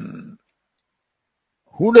aversion,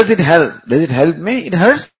 who does it help? Does it help me? It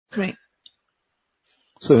hurts me.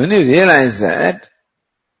 So when you realize that,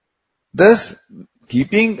 thus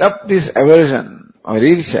keeping up this aversion or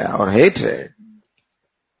irsha or hatred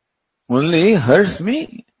only hurts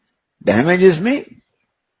me, damages me.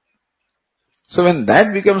 So when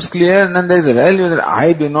that becomes clear, then there is a value that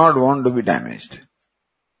I do not want to be damaged.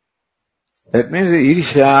 That means the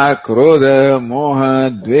Irsha, Krodha,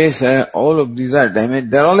 Moha, Dvesha, all of these are damaged.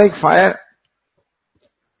 They are all like fire.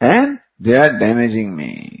 And they are damaging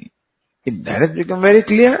me. If that has become very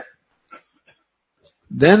clear,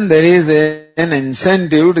 then there is an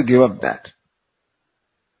incentive to give up that.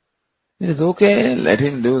 It is okay, let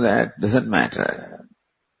him do that, doesn't matter.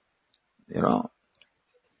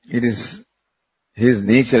 It is his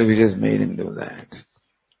nature which has made him do that.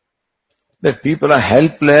 That people are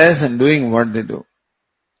helpless and doing what they do.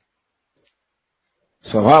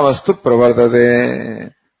 Svabhavastu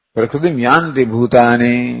pravartate prakritim yanti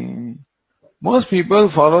bhutani. Most people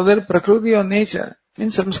follow their prakriti or nature in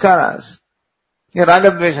samskaras, in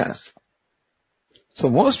ragadveshas. So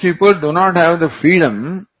most people do not have the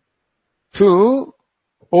freedom to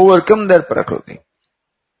overcome their prakriti.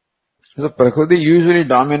 So prakriti usually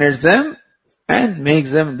dominates them and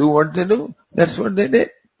makes them do what they do. That's what they did.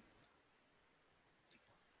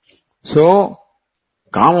 So,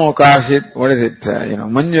 Kamo Karshit, what is it?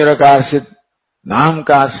 Manjura Karshit, Nam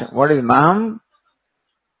Karshit. What is Nam?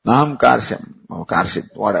 Nam Karsham, or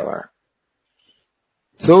Karshit, whatever.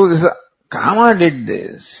 So this Kama did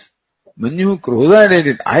this. Manju Krodha did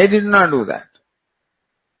it. I did not do that.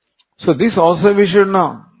 So this also we should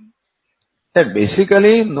know. That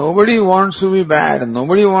basically nobody wants to be bad.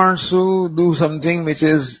 Nobody wants to do something which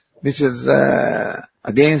is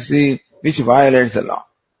against which violates the law.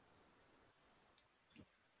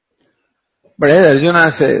 But as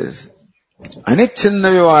Arjuna says, Anichinna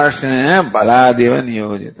vivarshane baladeva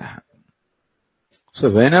niyojita. So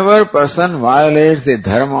whenever a person violates the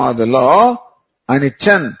dharma or the law,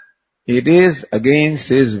 anichan, it is against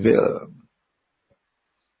his will.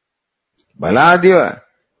 Baladeva,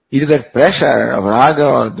 it is that pressure of raga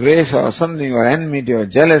or dvesha or something or enmity or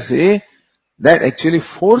jealousy that actually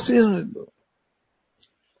forces him to do.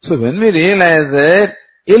 So when we realize that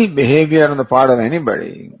ill behavior on the part of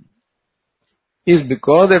anybody is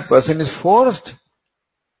because that person is forced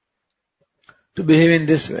to behave in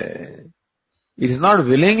this way. It is not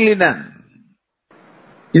willingly done.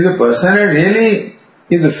 If the person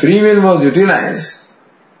if the free will was utilized,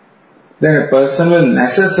 then a person will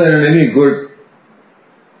necessarily be good.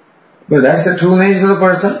 But that's the true nature of the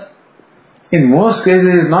person. In most cases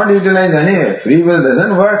it is not utilized anyway. Free will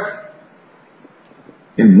doesn't work.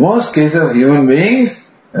 In most cases of human beings,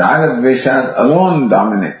 raga-dveshas alone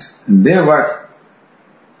dominate. And they work.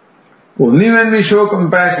 Only when we show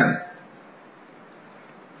compassion,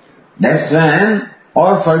 that's when,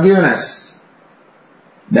 or forgiveness,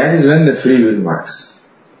 that is when the free will works.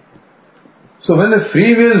 So when the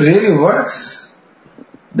free will really works,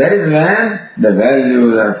 that is when the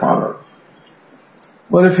values are followed.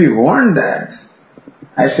 Well, if you want that,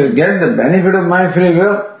 I shall get the benefit of my free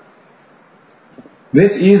will,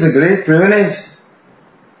 which is a great privilege,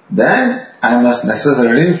 then I must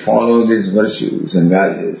necessarily follow these virtues and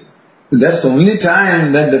values. That's the only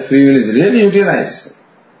time that the free will is really utilized.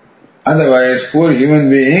 Otherwise, poor human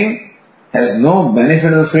being has no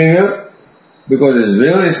benefit of free will because his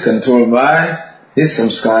will is controlled by his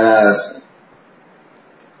samskaras,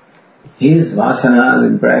 his vasanas,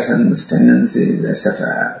 impressions, tendencies,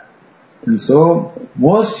 etc. And so,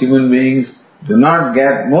 most human beings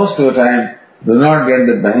most of the time, do not get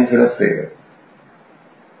the benefit of free will.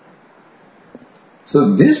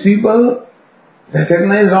 So these people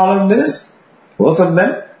recognize all of this, both of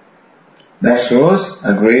them. That shows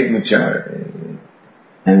a great maturity.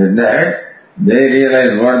 And with that, they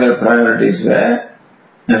realize what their priorities were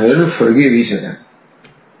and will forgive each other.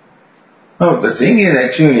 Oh, the thing is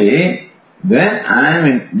actually, when I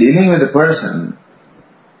am dealing with a person,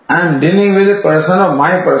 I am dealing with a person of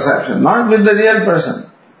my perception, not with the real person.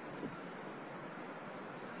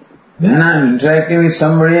 When I am interacting with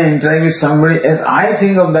somebody, I interact with somebody as I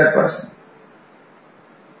think of that person.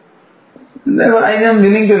 Therefore, I am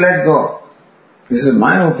willing to let go. This is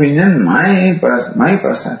my opinion, my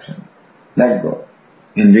perception. Let go.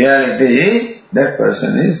 In reality, that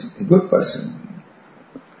person is a good person.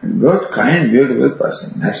 A good, kind, beautiful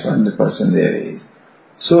person. That's what the person there is.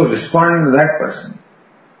 So responding to that person.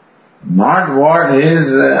 Not what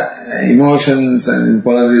his emotions and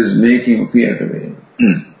impulses make him appear to be.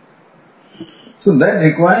 So that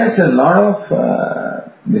requires a lot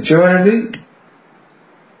of maturity,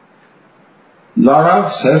 lot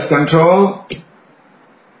of self-control,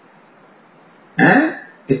 and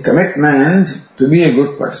a commitment to be a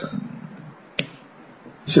good person.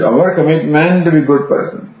 So our commitment to be a good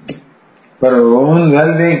person, for our own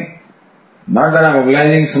well-being, not that I'm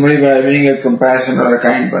obliging somebody by being a compassionate or a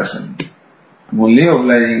kind person. I'm only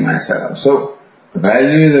obliging myself. So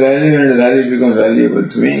value is the value and the value becomes valuable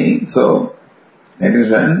to me. So, that is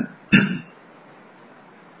when.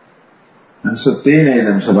 And so,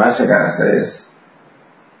 Tenedam, Subhashakara says,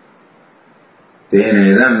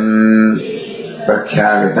 Tenedam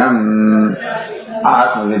Prakshyavitam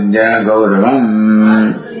Atmavidya Gauravam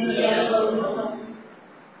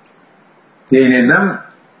Tenedam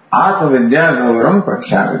Atmavidya Gauravam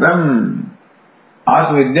Prakshyavitam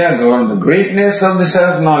Atmavidya Gauravam, the greatness of the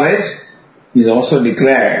self-knowledge is also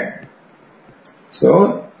declared.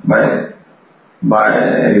 So, by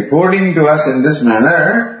reporting to us in this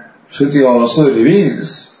manner, Shruti also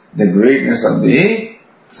reveals the greatness of the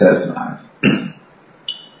self-knowledge.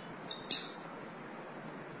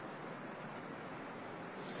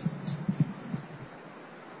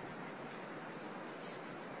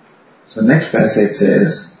 So next passage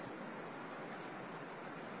says,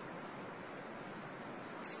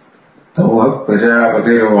 Tauha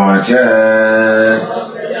Prajapatirvacha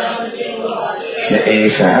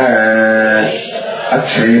Esha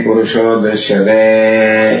Akshani Purusho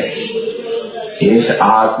Drishyate Esha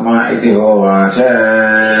Atma Iti Hovacha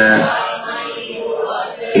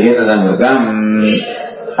Etadamrutam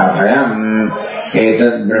Abhayam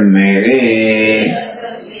Etad Brahmeri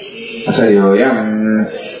Asayoyam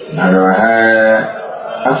Bhagavaha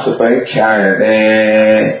Apsuparikhyayate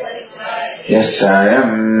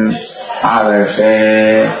Yaschayam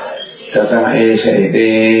Adarshe Tatam Esha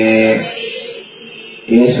Iti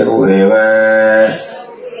Esha Uveva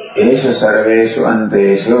Esha Sarveshu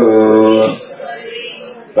Anteshu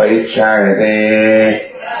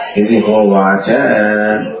Parikhyayate Iti Hovacha.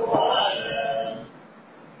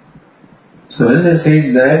 So when they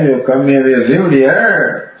said that you have come here, we have lived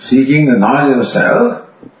here seeking the knowledge of self,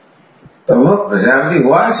 Tava Prajapati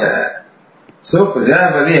Vacha. So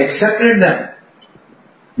Prajapati accepted them.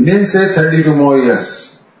 He didn't say 32 more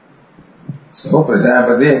years. So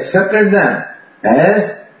Prajapati accepted them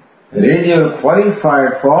as ready or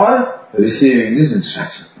qualified for receiving this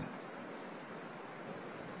instruction.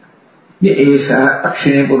 Ye Esha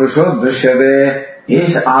Akshini Purusho Drishyate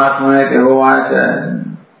Esha Atma Iti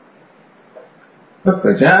Hovacha. But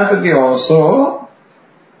Prajapati also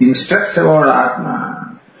instructs about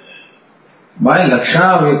Atma by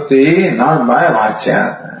Lakshana Vyukti, not by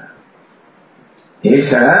Vachya.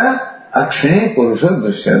 Esha Akshini Purusha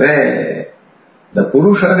Drishyate. The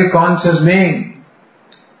Purusha, the conscious being,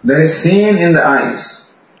 that is seen in the eyes.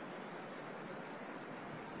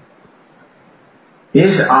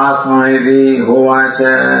 Esha Atma Iti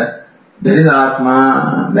Hovacha. That is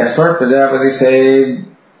Atma. That's what Prajapati said.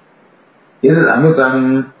 Etad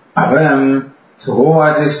Amrutam Abhayam. So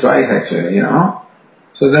Hovacha is twice actually,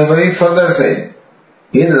 So therefore he further said,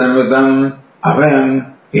 Etad Amrutam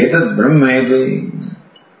Abhayam Etad Brahmayati.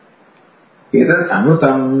 Etad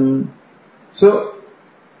Amrutam. So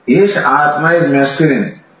Esha Atma is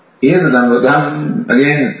masculine. Etad Amrutam,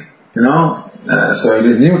 again, so it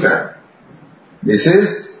is neuter. This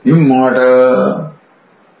is immortal.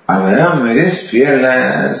 Abhayam, it is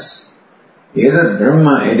fearless. Etad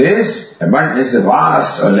Brahma, it is abundant, it is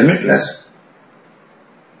vast or limitless.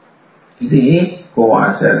 Iti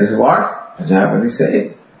Hovacha. This is what Prajapati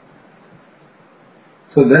said.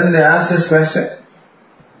 So then they asked this question.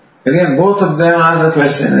 Again, both of them asked the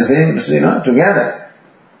question, the same, together.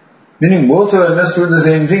 Meaning both have understood the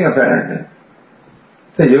same thing apparently.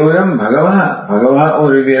 So, Yoyam Bhagavaha. Bhagavaha, O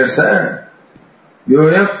revered sir.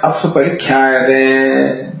 Yoyam Apsu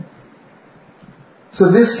Parikhyayate. So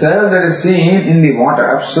this self that is seen in the water,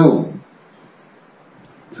 Apsu.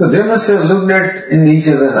 So they must have looked at in each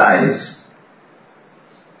other's eyes.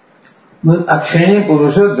 But Akshani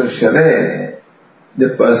Purusha Drishyate. The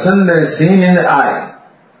person that is seen in the eye.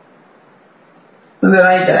 In the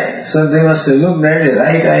right eye. So they must have looked at the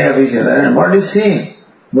right eye of each other. And what is seen?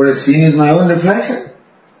 What is seen is my own reflection.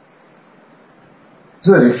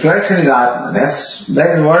 So reflection is Atma. That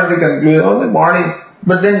is what the conclusion of the body.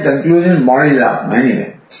 But then conclusion, body is Atma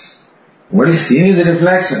anyway. What is seen is the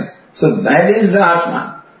reflection. So that is the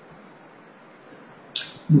Atma.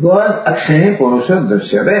 Because Akshani Purusha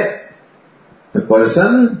Drishyate. The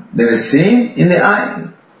person that is seen in the eye.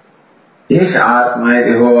 Esha Atma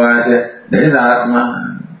Iti Hovacha. That is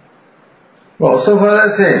Atma. Also further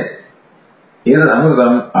say, Etad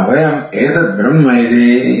Amrutam Abhayam Etad Brahma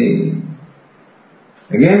Iti.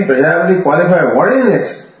 Again Prajapati qualified. What is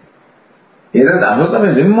it? Etad Amrutam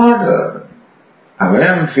is immortal.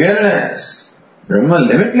 Abhayam fearless. Brahma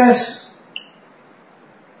limitless.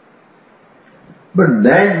 But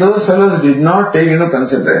that those fellows did not take into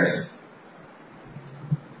consideration.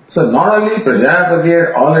 So not only Prajapati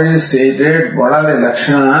had already stated what are the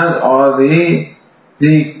lakshanas or the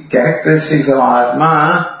the characteristics of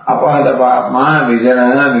Atma, Apahadapatma,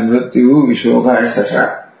 Vijana, Vimrityu, Vishoka,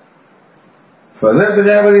 etc. Further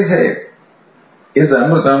Prajapati said, Id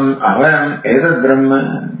Amrutam Ahayam Edad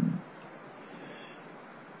Brahma.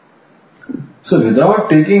 So without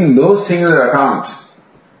taking those things into account,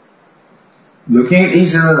 looking at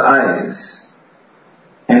each other's eyes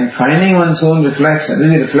and finding one's own reflection,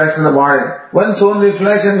 really reflection of the body, one's own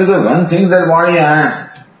reflection because one thinks that body I am.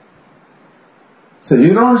 So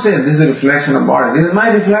you don't say this is the reflection of body, this is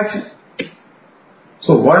my reflection.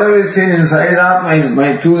 So whatever is seen inside Atma is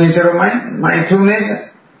my true nature of mind, my true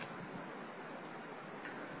nature.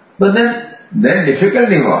 But then the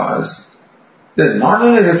difficulty was that not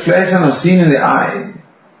only reflection was seen in the eye,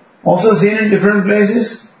 also seen in different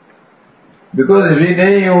places. Because every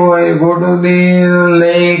day you go to the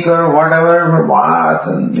lake or whatever for bath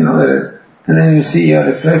and and then you see your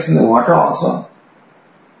reflection in the water also.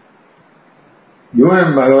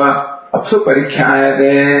 Yoyam Bhagava Apsu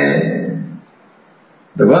Parikhyayate.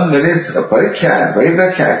 The one that is a Parikhyaya,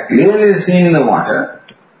 Parikhyaya, clearly seen in the water.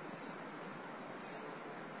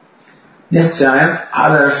 Just chant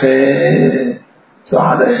Adarshe. So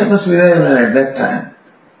Adarshe must be there at that time.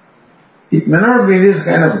 It may not be this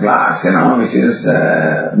kind of glass, which is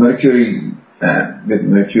mercury, with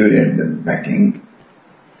mercury and the backing.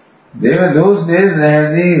 Those days they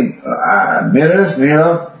had the mirrors made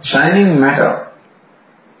of shining metal.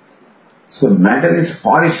 So metal is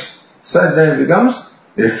polished such that it becomes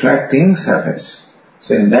reflecting surface.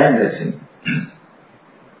 So in that they see.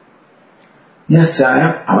 Yes,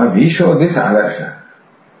 we show this Adarsha.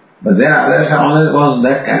 But then Adarsha only was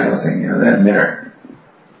that kind of thing, that mirror.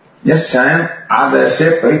 Yes,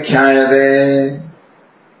 Adarsha Parikhyayate.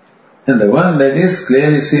 And the one that is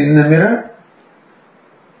clearly seen in the mirror,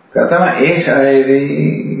 Katama Esha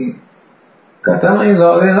Evi. Katama is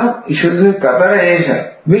always enough. It should be Katara Esha.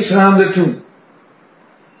 Which one of the two?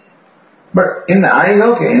 But in the eyes,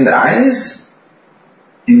 okay. In the eyes,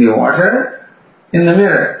 in the water, in the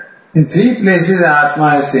mirror. In three places the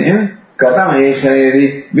Atma is seen. Katama Esha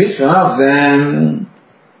Evi. Which one of them?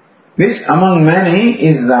 Which among many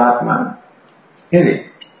is the Atma?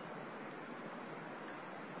 Iri.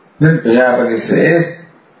 Then Prajapati says,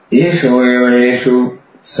 Esho eva eshu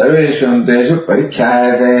sarveshu anteshu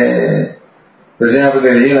parikhyayate.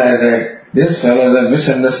 Prajapati realized that this fellow is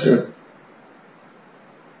misunderstood.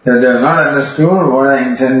 That they have not understood what I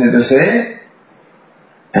intended to say,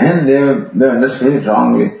 and they understood it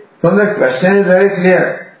wrongly. From the question is very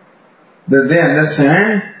clear that they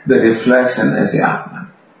understand the reflection as the Atman,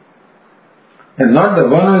 and not the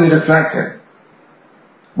one who is reflected.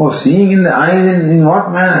 Oh, seeing in the eyes in what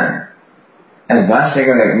manner? As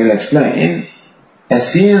Bhashyakara will explain,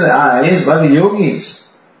 as seen in the eyes by the yogis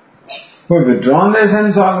who have withdrawn their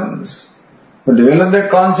sense organs, who develop that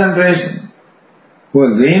concentration, who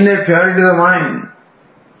have gained that purity of the mind.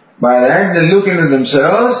 By that they look into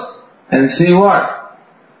themselves and see what?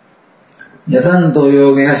 Yatanto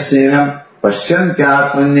yoginasyenam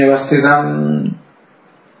pasyantyaatmanyavasthitam.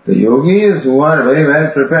 The yogis who are very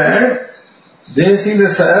well prepared, they see the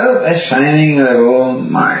self as shining in their own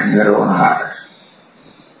mind, their own heart.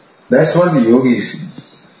 That's what the yogi sees.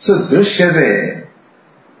 So drishyate,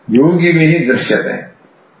 yogi vihi drishyate.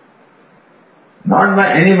 Not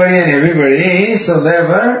by anybody and everybody, so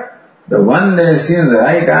therefore the one that is seen in the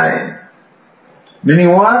right eye.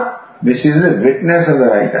 Meaning what? Which is the witness of the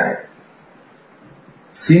right eye.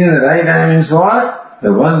 Seen in the right eye means what?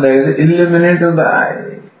 The one that is the illuminate of the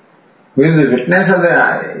eye. Who is the witness of the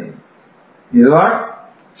eye. Is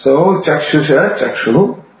what? So, Chakshusha,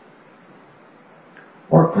 Chakshu.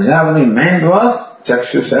 What Prajapati meant was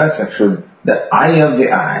Chakshusha, Chakshu, the eye of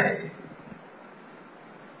the eye.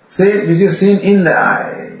 Say, which is seen in the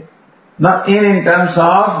eye. Not in terms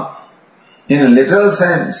of, in a literal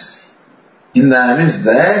sense. In the eye means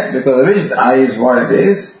that, because of which the eye is what it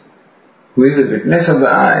is, who is the witness of the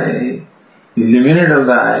eye, illuminate of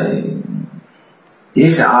the eye,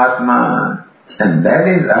 is Atma. And that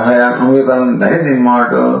is Abhayam Amritam, that is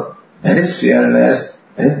immortal, that is fearless,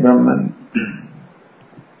 that is Brahman.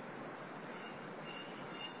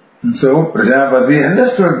 And so Prajapati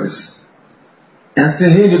understood this. And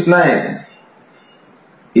still he replied,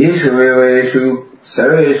 Eshu Veveshu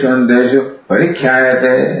Sarveshu Anteshu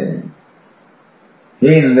Parikhyayate.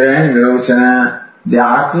 Hey Indra and Virochana, the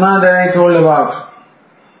Atma that I told about,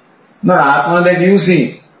 not Atma that you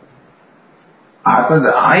see. Atma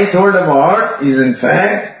that I told about is in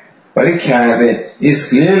fact Parikhyayate, is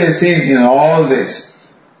clearly seen in all this.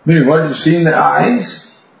 Meaning what you see in the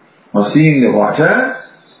eyes, or see in the water,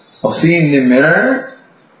 or see in the mirror,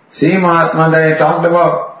 same Atma that I talked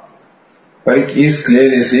about. but he is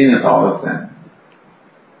clearly seen in all of them.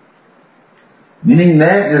 Meaning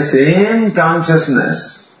that the same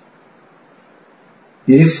consciousness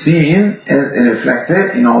is seen as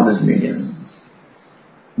reflected in all these mediums.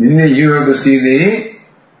 Meaning that you have to see the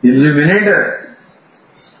illuminator,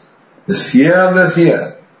 the sphere of the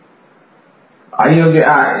sphere, eye of the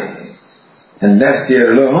eye, and that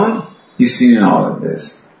sphere alone is seen in all of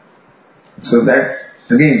this. So that,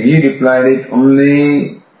 again, he replied it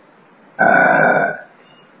only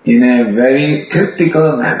in a very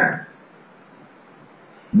cryptical manner.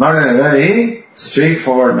 Not in a very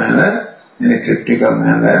straightforward manner, in a cryptical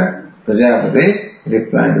manner, Prajapati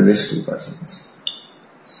replied to these two persons.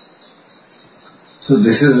 So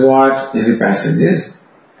this is what the passage is,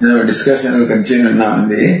 and our discussion will continue now in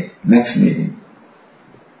the next meeting.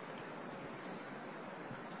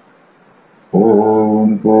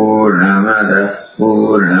 Om Purnamada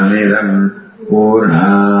Purnamidam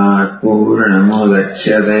Purnat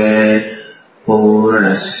Purnamudachyate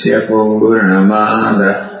Purnasya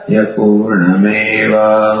Purnamadaya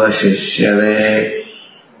Purnamevavashishyate.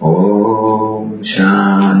 Om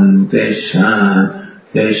Shanti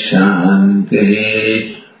Shanti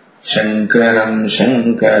Shanti. Shankaram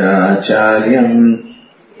Shankaracharyam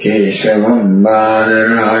Keshavam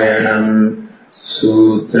Badarayanam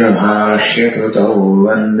Sutra Bhashya Krutau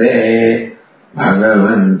Vande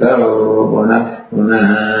Bhagavantau Punah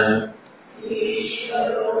Punah.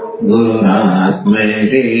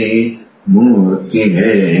 Gururatmeti Murti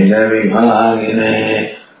Bheda Vibhagine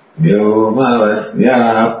Vyomavat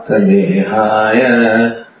Vyapta Dehaya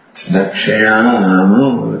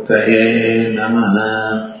Dakshinamurtaye Namaha.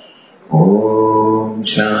 Om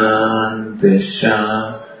Shanti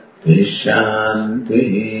Shanti Shanti.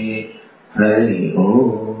 Hari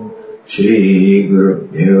Om. Shri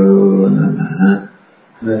Gurubhyo Namaha.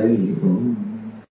 Hari Om.